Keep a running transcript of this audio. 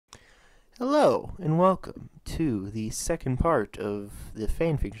Hello, and welcome to the second part of the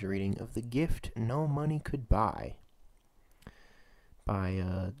fanfiction reading of The Gift No Money Could Buy by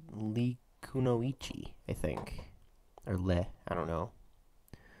Lee Kunoichi, I think. Or Le, I don't know.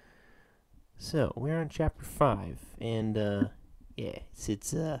 So, we're on chapter 5, and yeah,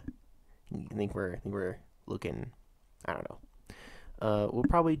 I think we're looking, I don't know. We'll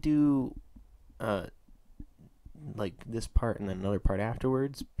probably do like this part and then another part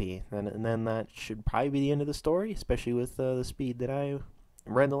afterwards, and then that should probably be the end of the story, especially with the speed that I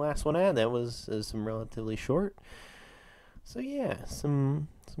read the last one at. That was some relatively short. So yeah, some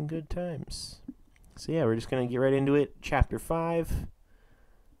good times. So yeah, we're just gonna get right into it. Chapter 5.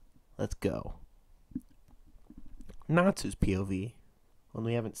 Let's go. Natsu's POV, one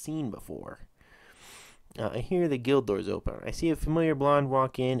we haven't seen before. I hear the guild doors open. I see a familiar blonde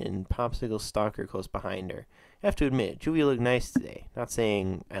walk in and Popsicle stalker close behind her. I have to admit, Juvia looked nice today. Not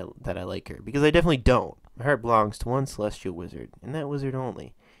saying that I like her, because I definitely don't. My heart belongs to one celestial wizard, and that wizard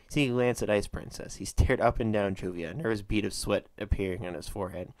only. See, he glanced at Ice Princess. He stared up and down Juvia, a nervous bead of sweat appearing on his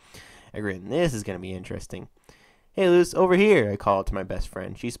forehead. I grinned. This is going to be interesting. Hey, Luce, over here, I call to my best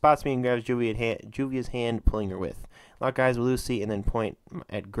friend. She spots me and grabs Juvia's hand, pulling her with. Lock eyes with Lucy and then point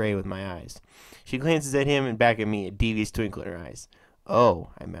at Gray with my eyes. She glances at him and back at me, a devious twinkle in her eyes. Oh,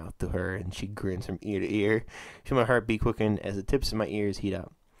 I mouth to her, and she grins from ear to ear. Feel my heartbeat quicken as the tips of my ears heat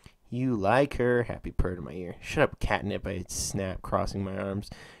up. You like her? Happy purr to my ear. Shut up, catnip, I snap, crossing my arms.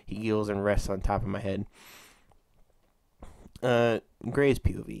 He giggles and rests on top of my head. Gray's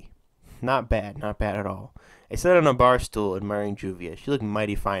POV. Not bad at all. I sat on a bar stool admiring Juvia. She looked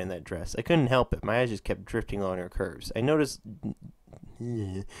mighty fine in that dress. I couldn't help it. My eyes just kept drifting along her curves. I noticed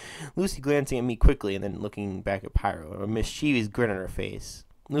Lucy glancing at me quickly and then looking back at Pyro, a mischievous grin on her face.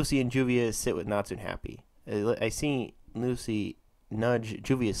 Lucy and Juvia sit with Natsu and Happy. I see Lucy nudge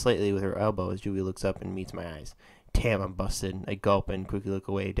Juvia slightly with her elbow as Juvia looks up and meets my eyes. Damn, I'm busted. I gulp and quickly look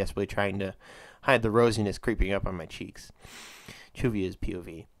away, desperately trying to hide the rosiness creeping up on my cheeks. Juvia's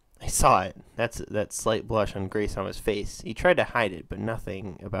POV. I saw it. That's that slight blush on Gray-sama's face. He tried to hide it, but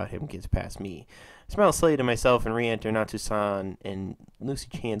nothing about him gets past me. I smile slightly to myself and re-enter Natsu-san and Lucy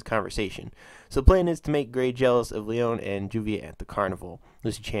Chan's conversation. So the plan is to make Gray jealous of Leon and Juvia at the carnival,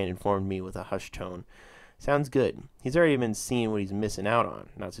 Lucy Chan informed me with a hushed tone. Sounds good. He's already been seeing what he's missing out on,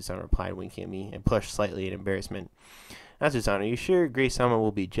 Natsu-san replied, winking at me. I blushed slightly in embarrassment. Natsu-san, are you sure Gray-sama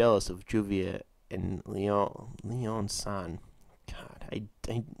will be jealous of Juvia and Leon-san? God,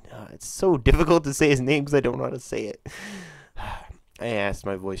 it's so difficult to say his name because I don't know how to say it. I asked,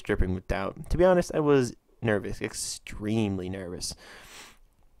 my voice dripping with doubt. To be honest, I was nervous, extremely nervous.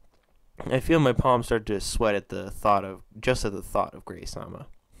 I feel my palms start to sweat at the thought of Gray-sama.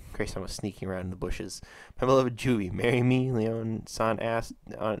 Gray-sama sneaking around in the bushes. My beloved Juvie, marry me? Leon-san asked,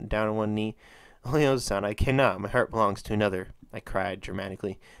 down on one knee. Leon-san, I cannot. My heart belongs to another. I cried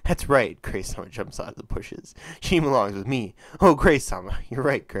dramatically. That's right, Gray-sama jumps out of the bushes. She belongs with me. Oh, Gray-sama, you're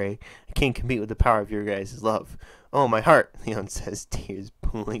right, Gray. I can't compete with the power of your guys' love. Oh, my heart, Leon says, tears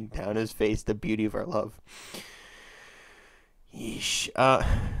pooling down his face, the beauty of our love. Yeesh.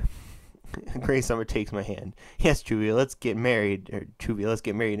 Gray-sama takes my hand. Yes, Juvia, let's get married.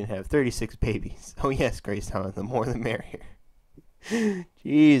 And have 36 babies. Oh, yes, Gray-sama, the more the merrier.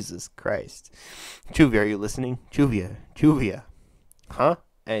 Jesus Christ. Juvia, are you listening? Juvia. Huh?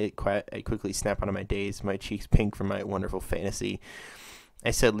 I quickly snap out of my daze, my cheeks pink from my wonderful fantasy.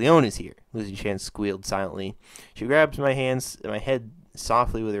 I said, Leon is here. Lucy Chan squealed silently. She grabs my head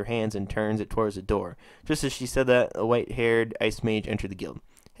softly with her hands and turns it towards the door. Just as she said that, a white-haired ice mage entered the guild.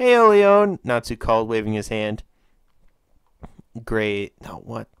 Hey, Leon, Natsu called, waving his hand. Gray's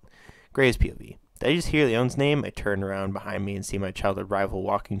POV. Did I just hear Leon's name? I turn around behind me and see my childhood rival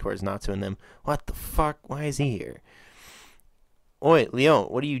walking towards Natsu and them. What the fuck? Why is he here? Oi, Leon,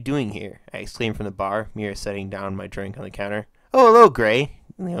 what are you doing here? I exclaimed from the bar, Mira setting down my drink on the counter. Oh, hello, Gray,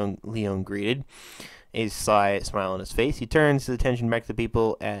 Leon greeted, a sly smile on his face. He turns his attention back to the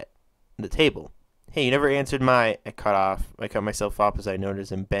people at the table. Hey, you never answered my... I cut myself off as I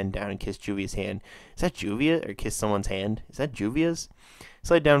noticed him bend down and kiss Juvia's hand. Is that Juvia? Or kiss someone's hand? Is that Juvia's?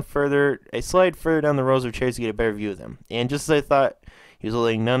 I slide further down the rows of chairs to get a better view of them. And just as I thought, he was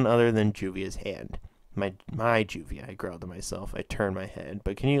holding none other than Juvia's hand. My Juvia, I growled to myself. I turned my head,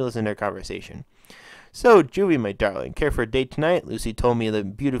 but continued to listen to their conversation. So, Juvia, my darling, care for a date tonight? Lucy told me of the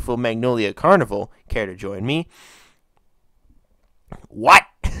beautiful Magnolia Carnival. Care to join me? What?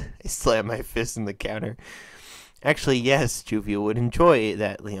 I slammed my fist in the counter. Actually, yes, Juvia would enjoy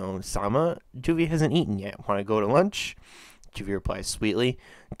that, Leon-sama. Juvia hasn't eaten yet. Want to go to lunch? Juvia replies sweetly.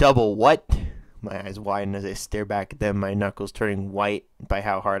 Double what? My eyes widen as I stare back at them, my knuckles turning white by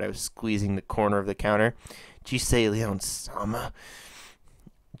how hard I was squeezing the corner of the counter. Did you say Leon-sama?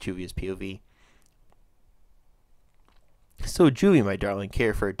 Juvia's POV. So, Juvia, my darling,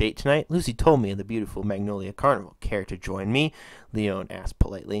 care for a date tonight? Lucy told me in the beautiful Magnolia Carnival. Care to join me? Leon asked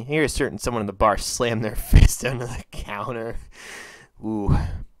politely. I hear certain someone in the bar slam their fist onto the counter. Ooh.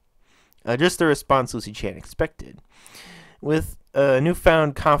 Just the response Lucy Chan expected. With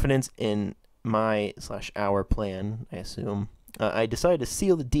newfound confidence in my/our plan, I assume, I decided to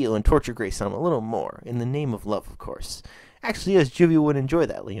seal the deal and torture Grace-sama a little more, in the name of love, of course. Actually, yes, Juvia would enjoy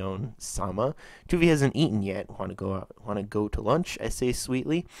that, Leon-sama. Juvia hasn't eaten yet. Want to go to lunch? I say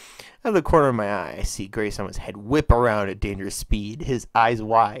sweetly. Out of the corner of my eye, I see Grace-sama's head whip around at dangerous speed, his eyes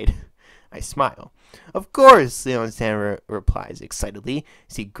wide. I smile. Of course, Leon-san replies excitedly. I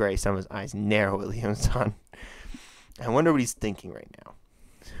see Grace-sama's eyes narrow at Leon-san. I wonder what he's thinking right now.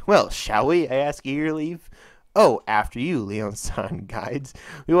 Well, shall we? I ask eagerly. Oh, after you, Leon-san guides.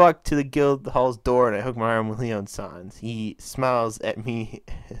 We walk to the guild hall's door, and I hook my arm with Leon-san's. He smiles at me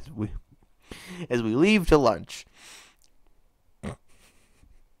as we leave to lunch.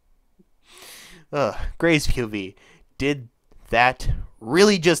 Gray's POV. Did that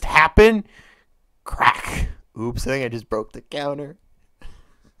really just happen? Crack. Oops, I think I just broke the counter.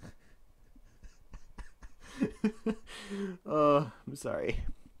 I'm sorry.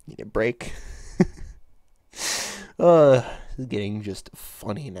 Need a break. This is getting just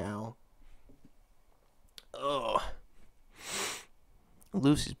funny now.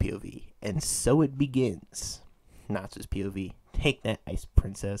 Lucy's POV. And so it begins. Natsu's POV. Take that, ice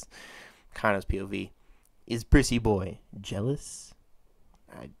princess. Kana's POV. Is Prissy boy jealous?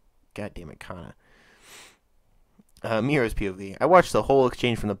 God damn it, Kana. Miro's POV. I watched the whole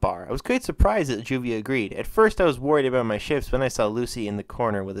exchange from the bar. I was quite surprised that Juvia agreed. At first I was worried about my shifts, but then I saw Lucy in the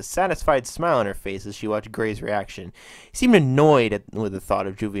corner with a satisfied smile on her face as she watched Gray's reaction. He seemed annoyed with the thought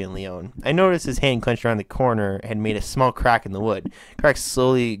of Juvia and Leon. I noticed his hand clenched around the corner had made a small crack in the wood. The crack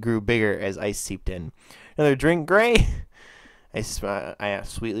slowly grew bigger as ice seeped in. Another drink, Gray? I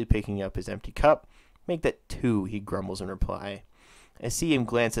asked sweetly, picking up his empty cup. Make that 2, he grumbles in reply. I see him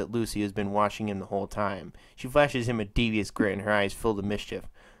glance at Lucy, who's been watching him the whole time. She flashes him a devious grin, her eyes filled with mischief.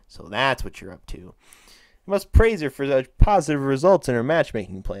 So that's what you're up to. I must praise her for such positive results in her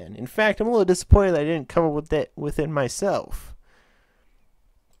matchmaking plan. In fact, I'm a little disappointed that I didn't come up with that within myself.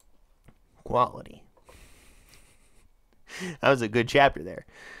 Quality. That was a good chapter there.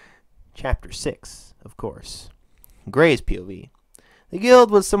 Chapter 6, of course. Gray's POV. The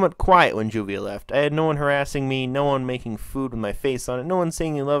guild was somewhat quiet when Juvia left. I had no one harassing me, no one making food with my face on it, no one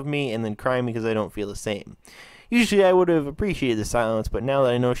saying they love me and then crying because I don't feel the same. Usually I would have appreciated the silence, but now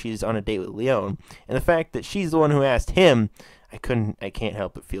that I know she's on a date with Leon, and the fact that she's the one who asked him, I can't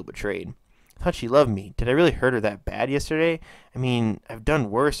help but feel betrayed. I thought she loved me. Did I really hurt her that bad yesterday? I mean, I've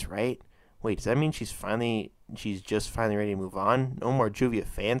done worse, right? Wait, does that mean she's just finally ready to move on? No more Juvia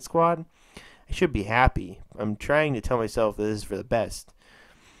fan squad? I should be happy. I'm trying to tell myself that this is for the best.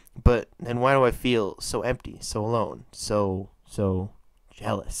 But then why do I feel so empty, so alone, so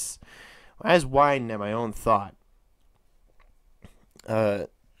jealous? My eyes widen at my own thought. Hold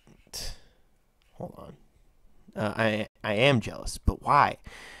on. I am jealous, but why?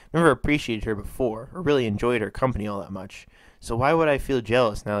 I never appreciated her before, or really enjoyed her company all that much. So why would I feel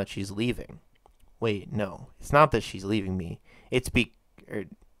jealous now that she's leaving? Wait, no. It's not that she's leaving me. It's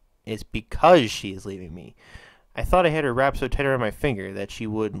because she is leaving me. I thought I had her wrapped so tight around my finger that she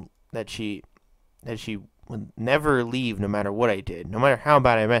would never leave no matter what I did, no matter how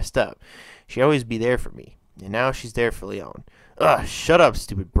bad I messed up. She'd always be there for me. And now she's there for Leon. Ugh, shut up,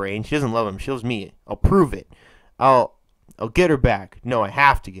 stupid brain. She doesn't love him. She loves me. I'll prove it. I'll get her back. No, I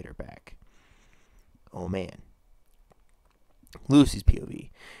have to get her back. Oh, man. Lucy's POV.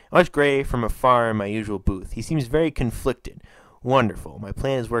 I watch Gray from afar in my usual booth. He seems very conflicted. Wonderful. My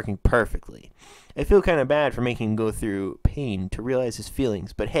plan is working perfectly. I feel kind of bad for making him go through pain to realize his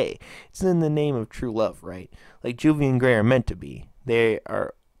feelings, but hey, it's in the name of true love, right? Like Juvia and Gray are meant to be. They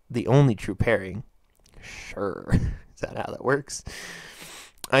are the only true pairing. Sure. Is that how that works?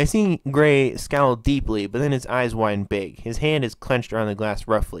 I see Gray scowl deeply, but then his eyes widen big. His hand is clenched around the glass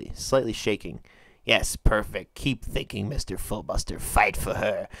roughly, slightly shaking. Yes, perfect. Keep thinking, Mr. Fullbuster. Fight for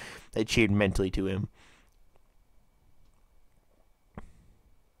her. I cheered mentally to him.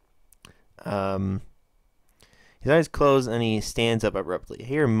 His eyes close and he stands up abruptly. I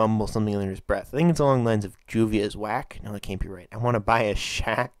hear him mumble something under his breath. I think it's along the lines of Juvia's whack. No, that can't be right. I want to buy a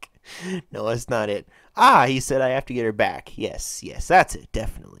shack. No, that's not it. Ah, he said I have to get her back. Yes, that's it,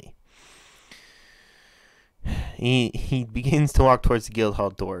 definitely. He begins to walk towards the guild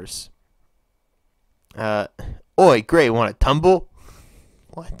hall doors. Uh, Oi, Gray, want to tumble?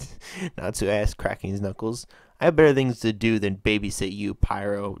 What? Natsu asked, cracking his knuckles. I have better things to do than babysit you,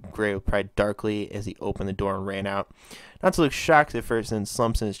 Pyro, Gray replied darkly as he opened the door and ran out. Natsu looks shocked at first, then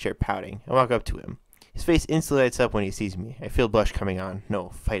slumps in his chair pouting. I walk up to him. His face instantly lights up when he sees me. I feel blush coming on. No,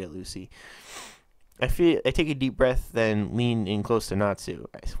 fight it, Lucy. I take a deep breath, then lean in close to Natsu.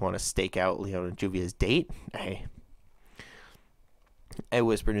 I want to stake out Leon and Juvia's date. I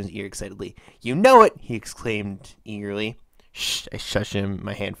whispered in his ear excitedly. You know it! He exclaimed eagerly. Shh! I shush him,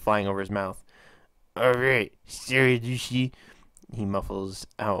 my hand flying over his mouth. Alright, Saridushi. He muffles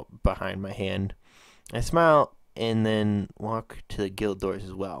out behind my hand. I smile and then walk to the guild doors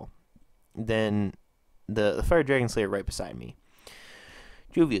as well. Then the Fire Dragon Slayer right beside me.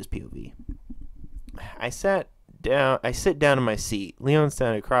 Juvia's POV. I sit down in my seat. Leon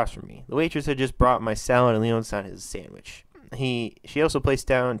sat across from me. The waitress had just brought my salad and Leon sat his sandwich. She also placed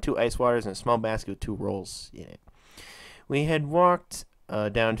down 2 ice waters and a small basket with 2 rolls in it. We had walked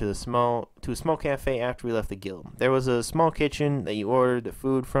down to a small cafe after we left the guild. There was a small kitchen that you ordered the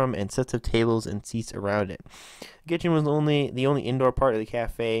food from and sets of tables and seats around it. The kitchen was the only indoor part of the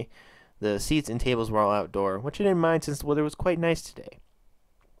cafe. The seats and tables were all outdoor, which I didn't mind since the weather was quite nice today.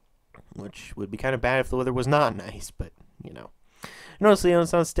 Which would be kind of bad if the weather was not nice, but, you know. I noticed Leon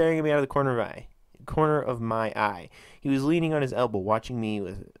staring at me out of the corner of my eye. He was leaning on his elbow, watching me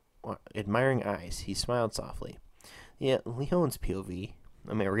with admiring eyes. He smiled softly. Yeah, Leon's POV.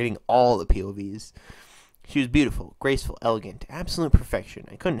 I mean, we're getting all the POVs. She was beautiful, graceful, elegant, absolute perfection.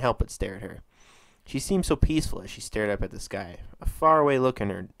 I couldn't help but stare at her. She seemed so peaceful as she stared up at the sky, a faraway look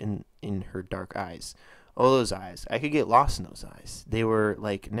in her dark eyes. Oh, those eyes. I could get lost in those eyes. They were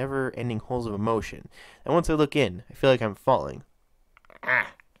like never-ending holes of emotion. And once I look in, I feel like I'm falling.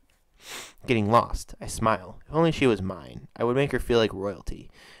 Getting lost. I smile. If only she was mine. I would make her feel like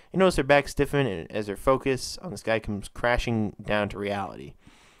royalty. I notice her back stiffen as her focus on the sky comes crashing down to reality.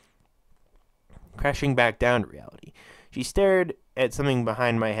 Crashing back down to reality. She stared at something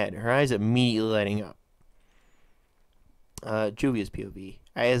behind my head, her eyes immediately lighting up. Juvia's POV.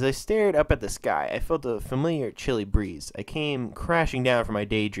 As I stared up at the sky, I felt a familiar chilly breeze. I came crashing down from my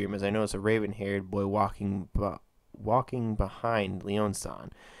daydream as I noticed a raven-haired boy walking behind Leon-san.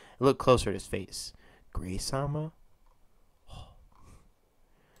 I looked closer at his face. Gray-sama?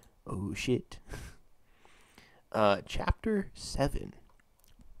 Oh, shit. Chapter 7.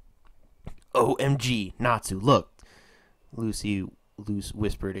 OMG, Natsu, look. Lucy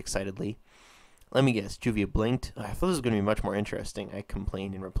whispered excitedly. Let me guess, Juvia blinked. I thought this was going to be much more interesting, I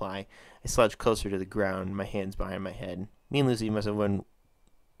complained in reply. I slouched closer to the ground, my hands behind my head. Me and Lucy must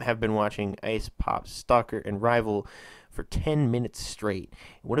have been watching Ice Pop, Stalker, and Rival for 10 minutes straight.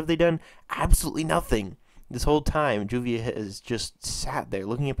 What have they done? Absolutely nothing. This whole time, Juvia has just sat there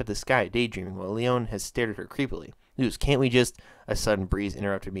looking up at the sky, daydreaming, while Leon has stared at her creepily. Luz, can't we just... A sudden breeze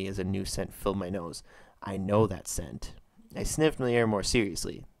interrupted me as a new scent filled my nose. I know that scent. I sniffed in the air more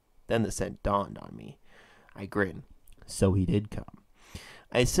seriously. Then the scent dawned on me. I grinned. So he did come.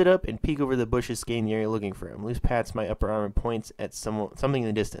 I sit up and peek over the bushes, scanning the area looking for him. Luz pats my upper arm and points at something in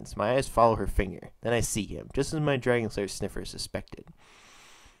the distance. My eyes follow her finger. Then I see him, just as my Dragon Slayer sniffer suspected.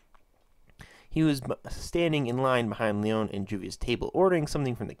 He was standing in line behind Leon and Juvia's table, ordering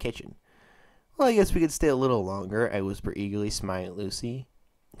something from the kitchen. Well, I guess we could stay a little longer, I whisper eagerly, smiling at Lucy.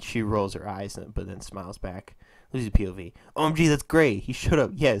 She rolls her eyes, but then smiles back. Lucy's POV. OMG, that's Gray. He showed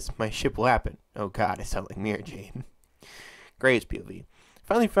up. Yes, my ship will happen. Oh god, I sound like Mira Jane. Gray's POV.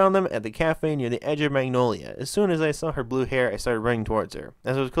 Finally found them at the cafe near the edge of Magnolia. As soon as I saw her blue hair, I started running towards her.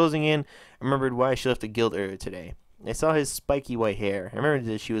 As I was closing in, I remembered why she left the guild earlier today. I saw his spiky white hair. I remembered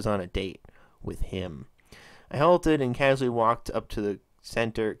that she was on a date with him. I halted and casually walked up to the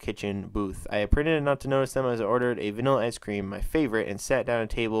center kitchen booth. I pretended not to notice them as I ordered a vanilla ice cream, my favorite, and sat down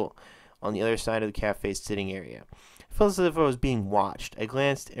at a table on the other side of the cafe's sitting area. I felt as if I was being watched. I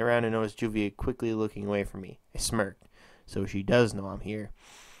glanced around and noticed Juvia quickly looking away from me. I smirked. So she does know I'm here.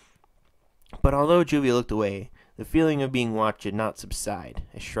 But although Juvia looked away, the feeling of being watched did not subside.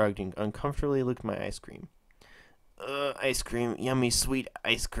 I shrugged and uncomfortably licked my ice cream. Ice cream. Yummy, sweet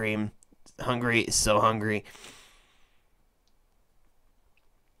ice cream. Hungry, so hungry.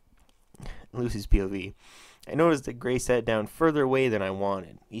 Lucy's POV. I noticed that Gray sat down further away than I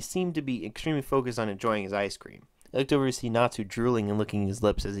wanted. He seemed to be extremely focused on enjoying his ice cream. I looked over to see Natsu drooling and licking his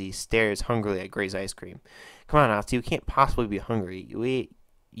lips as he stares hungrily at Gray's ice cream. Come on, Natsu, you can't possibly be hungry.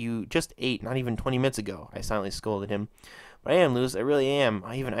 You just ate not even 20 minutes ago, I silently scolded him. But I am, Luz, I really am.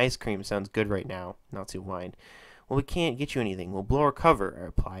 Even ice cream sounds good right now, Natsu whined. Well, we can't get you anything. We'll blow our cover, I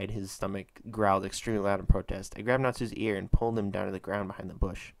replied. His stomach growled extremely loud in protest. I grabbed Natsu's ear and pulled him down to the ground behind the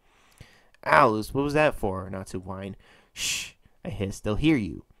bush. Alice, what was that for? Natsu whined. Shh, I hissed. They'll hear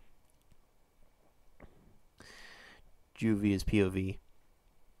you. Juvia's POV.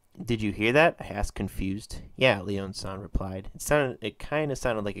 Did you hear that? I asked, confused. Yeah, Leon-san replied. It kind of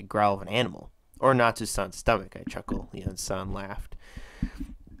sounded like a growl of an animal. Or Natsu-san's stomach, I chuckled. Leon-san laughed.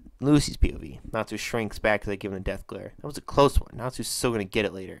 Lucy's POV. Natsu shrinks back as I give him a death glare. That was a close one. Natsu's so going to get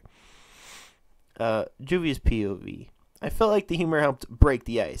it later. Juvia's POV. I felt like the humor helped break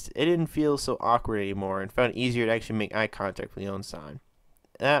the ice. It didn't feel so awkward anymore and found it easier to actually make eye contact with Leon-san.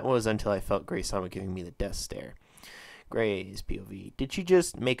 That was until I felt Gray-sama giving me the death stare. Gray's POV. Did she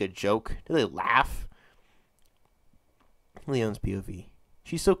just make a joke? Did they laugh? Leon's POV.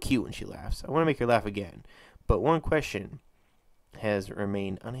 She's so cute when she laughs. I want to make her laugh again. But one question has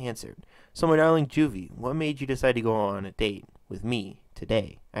remained unanswered. So, my darling Juvie, what made you decide to go on a date with me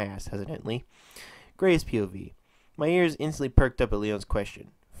today? I asked hesitantly. Gray's POV. My ears instantly perked up at Leon's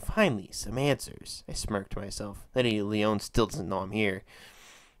question. Finally, some answers. I smirked to myself. Leon still doesn't know I'm here.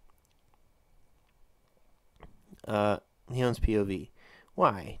 Leon's POV.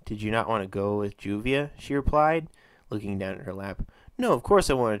 Why? Did you not want to go with Juvia? She replied, looking down at her lap. No, of course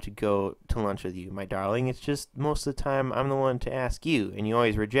I wanted to go to lunch with you, my darling. It's just most of the time I'm the one to ask you, and you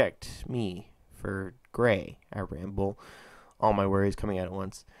always reject me for Gray. I ramble, all my worries coming out at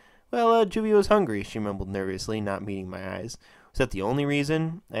once. Well, Juvia was hungry, she mumbled nervously, not meeting my eyes. Was that the only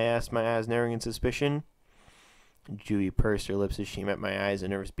reason? I asked, my eyes narrowing in suspicion. Juvia pursed her lips as she met my eyes, a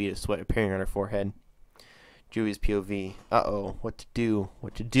nervous bead of sweat appearing on her forehead. Juvia's POV. Uh-oh, what to do?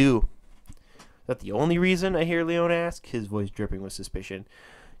 What to do? Is that the only reason? I hear Leon ask, his voice dripping with suspicion.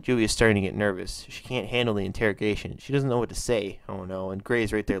 Juvia's starting to get nervous. She can't handle the interrogation. She doesn't know what to say. Oh no, and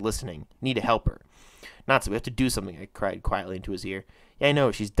Gray's right there listening. Need to help her. Natsu, we have to do something, I cried quietly into his ear. Yeah, I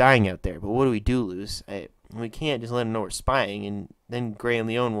know, she's dying out there, but what do we do, Luz? We can't just let her know we're spying, and then Gray and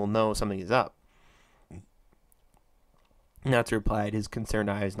Leon will know something is up. Natsu replied, his concerned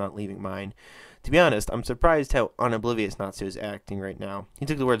eyes not leaving mine. To be honest, I'm surprised how unoblivious Natsu is acting right now. He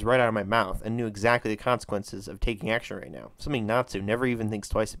took the words right out of my mouth and knew exactly the consequences of taking action right now, something Natsu never even thinks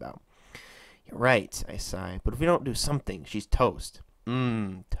twice about. You're right, I sigh, but if we don't do something, she's toast.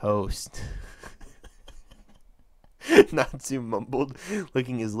 Toast. Natsu mumbled,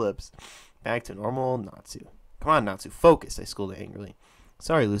 licking his lips. Back to normal Natsu. Come on, Natsu, focus, I scolded angrily.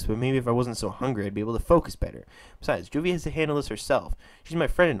 Sorry, Luce, but maybe if I wasn't so hungry, I'd be able to focus better. Besides, Juvia has to handle this herself. She's my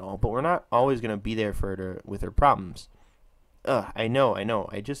friend and all, but we're not always going to be there for her with her problems. I know.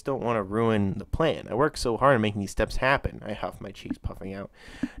 I just don't want to ruin the plan. I worked so hard on making these steps happen. I huffed, my cheeks puffing out.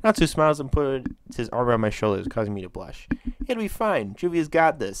 Natsu smiles and puts his arm around my shoulders, causing me to blush. It'll be fine. Juvia's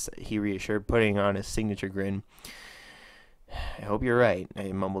got this, he reassured, putting on his signature grin. I hope you're right,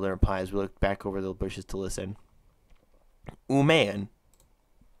 I mumbled in reply as we looked back over the bushes to listen. Ooh, man.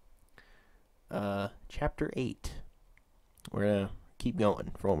 Chapter 8. We're gonna keep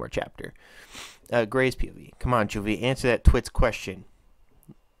going for one more chapter. Gray's POV. Come on, Juvie, answer that twit's question.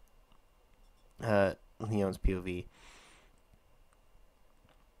 Leon's POV.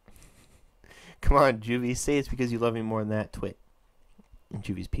 Come on, Juvie, say it's because you love me more than that, twit.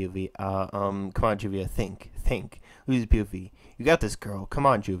 Juvie's POV. Come on, Juvia, think. Who's POV? You got this, girl. Come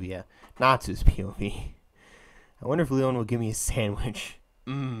on, Juvia. Natsu's POV. I wonder if Leon will give me a sandwich.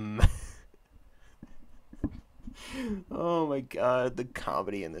 Oh my god, the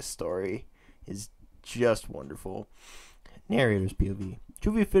comedy in this story is just wonderful. Narrator's POV.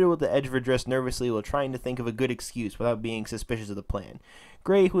 Juvia fiddled with the edge of her dress nervously while trying to think of a good excuse without being suspicious of the plan.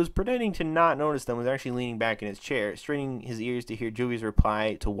 Gray, who was pretending to not notice them, was actually leaning back in his chair, straining his ears to hear Juvia's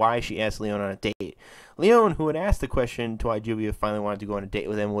reply to why she asked Leon on a date. Leon, who had asked the question to why Juvia finally wanted to go on a date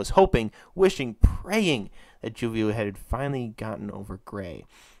with him, was hoping, wishing, praying that Juvia had finally gotten over Gray.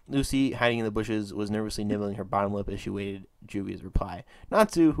 Lucy, hiding in the bushes, was nervously nibbling her bottom lip as she waited Juvia's reply.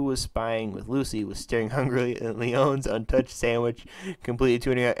 Natsu, who was spying with Lucy, was staring hungrily at Leon's untouched sandwich, completely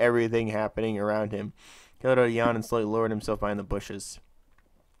tuning out everything happening around him. He let out a yawn and slowly lowered himself behind the bushes.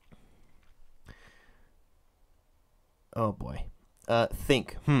 Oh boy.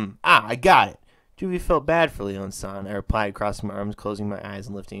 Think. I got it. Juvia felt bad for Leon-san. I replied, crossing my arms, closing my eyes,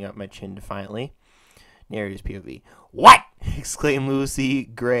 and lifting up my chin defiantly. Narrator's POV. What? Exclaimed Lucy,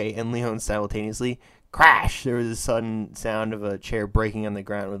 Gray, and Leon simultaneously. Crash! There was a sudden sound of a chair breaking on the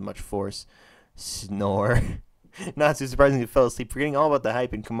ground with much force. Snore. Natsu surprisingly fell asleep, forgetting all about the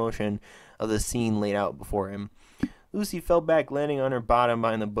hype and commotion of the scene laid out before him. Lucy fell back, landing on her bottom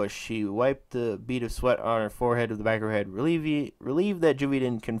behind the bush. She wiped the bead of sweat on her forehead with the back of her head, relieved that Juvia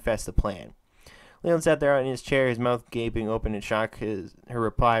didn't confess the plan. Leon sat there in his chair, his mouth gaping open in shock, her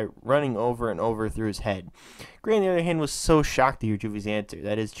reply running over and over through his head. Gray, on the other hand, was so shocked to hear Juvie's answer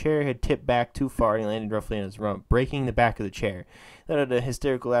that his chair had tipped back too far and he landed roughly on his rump, breaking the back of the chair. Then uttered a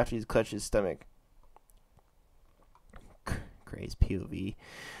hysterical laugh, he clutched his stomach. Gray's POV.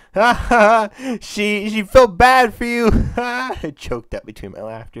 Ha ha! She felt bad for you. I choked up between my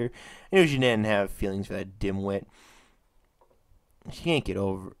laughter. I knew she didn't have feelings for that dimwit. She can't get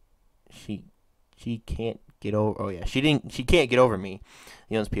over. She can't get over. Oh yeah, she can't get over me.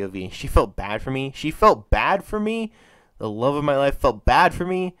 Leon's POV. She felt bad for me. She felt bad for me. The love of my life felt bad for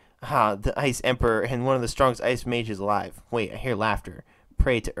me. The Ice Emperor and one of the strongest ice mages alive. Wait, I hear laughter.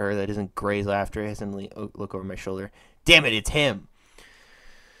 Pray to her that isn't Gray's laughter. I hesitantly look over my shoulder. Damn it, it's him.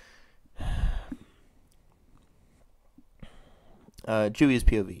 Juvie's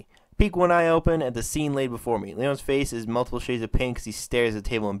POV. Peek one eye open at the scene laid before me. Leon's face is multiple shades of pink as he stares at the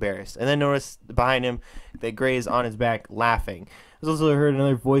table embarrassed. And then notice behind him that Gray is on his back laughing. I also heard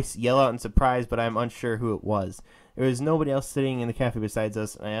another voice yell out in surprise, but I'm unsure who it was. There was nobody else sitting in the cafe besides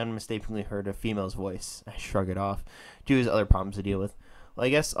us, and I unmistakably heard a female's voice. I shrug it off. Juvie has other problems to deal with. Well, I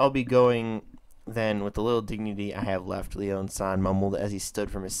guess I'll be going then with the little dignity I have left, Leon-san mumbled as he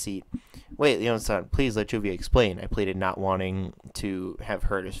stood from his seat. Wait, Leon-san, please let Juvie explain, I pleaded, not wanting to have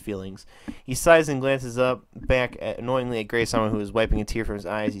hurt his feelings. He sighs and glances back annoyingly at Gray-sama, who was wiping a tear from his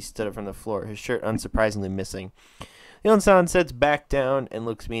eye as he stood up from the floor, his shirt unsurprisingly missing. Leon-san sits back down and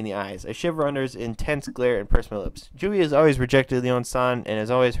looks me in the eyes. I shiver under his intense glare and purse my lips. Juvie has always rejected Leon-san and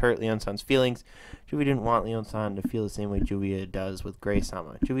has always hurt Leon-san's feelings. Juvie didn't want Leon-san to feel the same way Juvie does with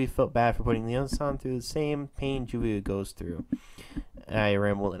Gray-sama. Juvie felt bad for putting Leon-san through the same pain Juvie goes through. I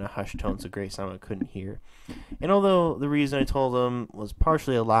rambled in a hushed tone so Gray-sama couldn't hear. And although the reason I told him was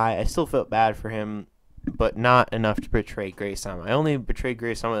partially a lie, I still felt bad for him, but not enough to betray Gray-sama. I only betrayed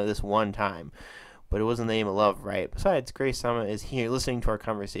Gray-sama this one time. But it wasn't the name of love, right? Besides, Gray-sama is here listening to our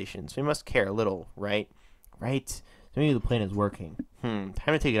conversation, so we must care a little, right? Right? So maybe the plan is working. Time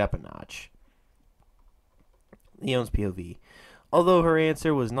to take it up a notch. Leon's POV. Although her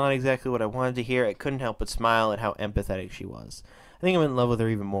answer was not exactly what I wanted to hear, I couldn't help but smile at how empathetic she was. I think I'm in love with her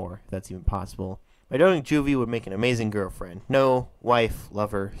even more, if that's even possible. My darling Juvie would make an amazing girlfriend. No, wife,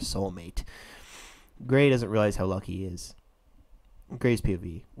 lover, soulmate. Gray doesn't realize how lucky he is. Gray's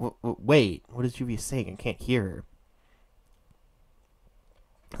POV. Wait, what is Juvie saying? I can't hear her.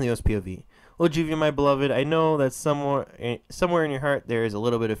 Leo's POV. Well, Juvie, my beloved, I know that somewhere in your heart there is a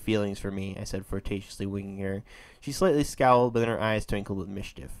little bit of feelings for me, I said, flirtatiously winking her. She slightly scowled, but then her eyes twinkled with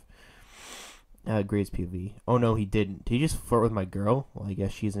mischief. Gray's POV. Oh, no, he didn't. Did he just flirt with my girl? Well, I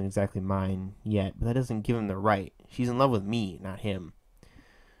guess she isn't exactly mine yet, but that doesn't give him the right. She's in love with me, not him.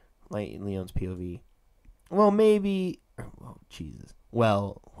 Leon's POV. Well, maybe... Oh, Jesus.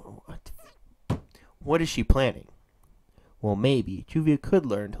 Well, what is she planning? Well, maybe. Juvia could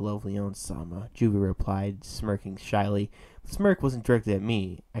learn to love Leon-sama, Juvia replied, smirking shyly. The smirk wasn't directed at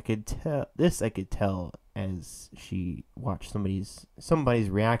me. I could tell as she watched somebody's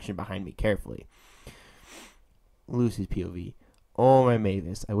reaction behind me carefully. Lucy's POV. Oh, my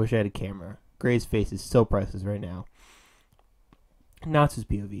Mavis. I wish I had a camera. Gray's face is so priceless right now. Natsu's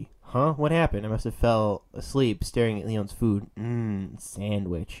POV. Huh? What happened? I must have fell asleep staring at Leon's food.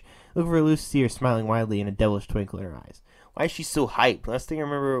 Sandwich. Look for Lucy to see her smiling widely and a devilish twinkle in her eyes. Why is she so hyped? Last thing I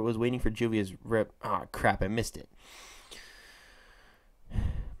remember was waiting for Juvia's rip. Ah, crap, I missed it.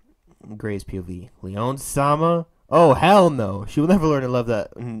 Gray's POV. Leon-sama? Oh, hell no. She will never learn to love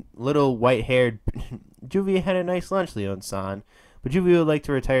that little white-haired... Juvia had a nice lunch, Leon-san. But Juvia would like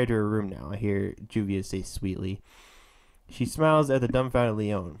to retire to her room now, I hear Juvia say sweetly. She smiles at the dumbfounded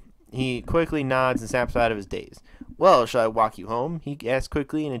Leon. He quickly nods and snaps out of his daze. Well, shall I walk you home? He asks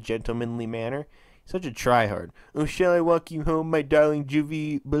quickly in a gentlemanly manner. Such a tryhard. Oh, shall I walk you home, my darling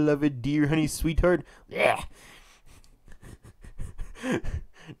Juvie, beloved, dear, honey, sweetheart? Yeah.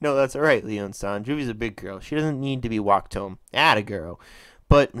 No, that's all right, Leon-san. Juvie's a big girl. She doesn't need to be walked home. Atta girl.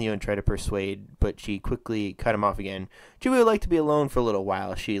 But Leon tried to persuade, but she quickly cut him off again. Juvie would like to be alone for a little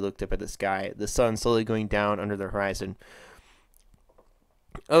while. She looked up at the sky, the sun slowly going down under the horizon.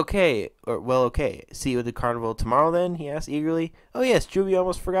 Okay. See you at the carnival tomorrow then? He asked eagerly. Oh yes, Juvie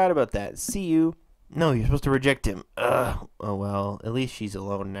almost forgot about that. See you. No, you're supposed to reject him. Ugh. Oh well, at least she's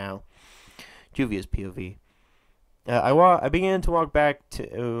alone now. Juvie's POV. I began to walk back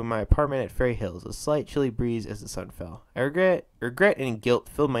to my apartment at Fairy Hills, a slight chilly breeze as the sun fell. Regret and guilt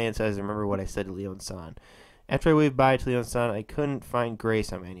filled my insides to remember what I said to Leon-san. After I waved bye to Leon-san, I couldn't find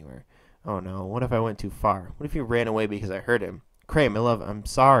Gray-sama anywhere. Oh no, what if I went too far? What if he ran away because I hurt him? Gray, my love, I'm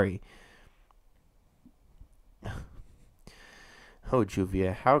sorry. Oh,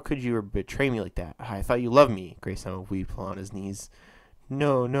 Juvia, how could you betray me like that? I thought you loved me. Graysama wept on his knees.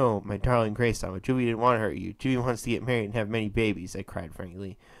 No, no, my darling Graysama. Juvia didn't want to hurt you. Juvia wants to get married and have many babies, I cried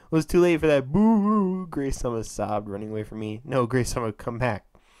frankly. It was too late for that. Boo-hoo, Graysama sobbed, running away from me. No, Graysama, come back.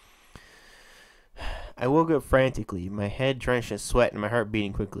 I woke up frantically, my head drenched in sweat and my heart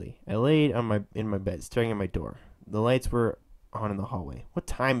beating quickly. I laid in my bed, staring at my door. The lights were on in the hallway. What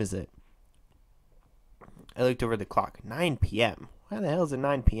time is it? I looked over at the clock. 9 p.m. Why the hell is it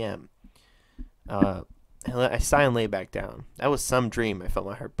 9 p.m.? I sighed and lay back down. That was some dream. I felt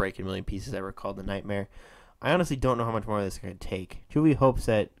my heart break in a million pieces. I recalled the nightmare. I honestly don't know how much more of this I could take. Juvia hopes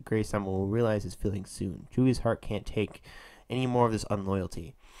that Graysama will realize his feelings soon. Juvia's heart can't take any more of this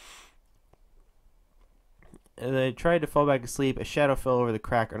unloyalty. As I tried to fall back asleep, a shadow fell over the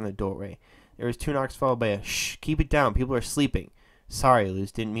crack under the doorway. There was 2 knocks followed by a shh, keep it down, people are sleeping. Sorry,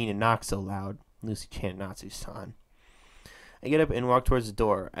 Luce, didn't mean to knock so loud. Lucy chanted Natsu-san. I get up and walk towards the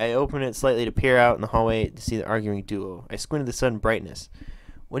door. I open it slightly to peer out in the hallway to see the arguing duo. I squint at the sudden brightness.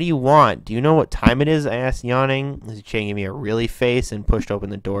 What do you want? Do you know what time it is? I asked, yawning. Lucy Chan gave me a really face and pushed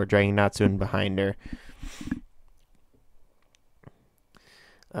open the door, dragging Natsu in behind her.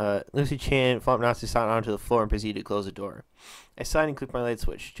 Lucy Chan flopped Natsu-san onto the floor and proceeded to close the door. I sighed and clicked my light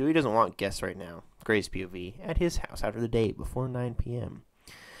switch. Julie doesn't want guests right now. Gray's POV. At his house after the date, before 9 p.m.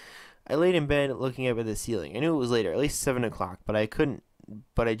 I laid in bed looking up at the ceiling. I knew it was later, at least 7 o'clock, but I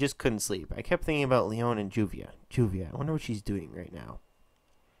just couldn't sleep. I kept thinking about Leon and Juvia. Juvia, I wonder what she's doing right now.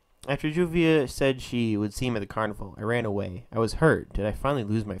 After Juvia said she would see him at the carnival, I ran away. I was hurt. Did I finally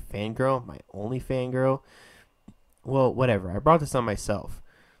lose my fangirl? My only fangirl? Well, whatever. I brought this on myself.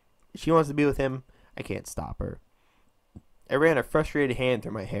 She wants to be with him. I can't stop her. I ran a frustrated hand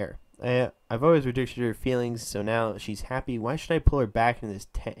through my hair. I've always rejected her feelings, so now she's happy. Why should I pull her back into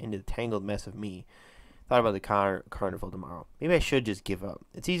into the tangled mess of me? Thought about the carnival tomorrow. Maybe I should just give up.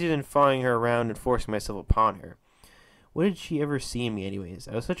 It's easier than following her around and forcing myself upon her. What did she ever see in me anyways?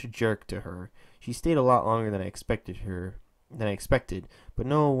 I was such a jerk to her. She stayed a lot longer than I expected, but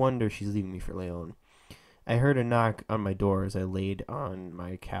no wonder she's leaving me for Leon. I heard a knock on my door as I laid on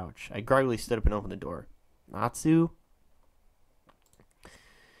my couch. I groggily stood up and opened the door. Natsu?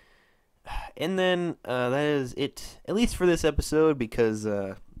 And then that is it, at least for this episode, because,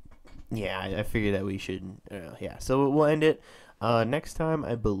 yeah, I figured that we should, yeah. So we'll end it. Next time,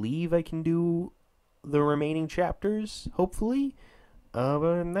 I believe I can do the remaining chapters, hopefully.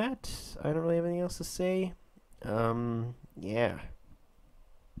 Other than that, I don't really have anything else to say. Yeah.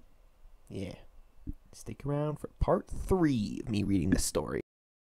 Yeah. Stick around for part 3 of me reading this story.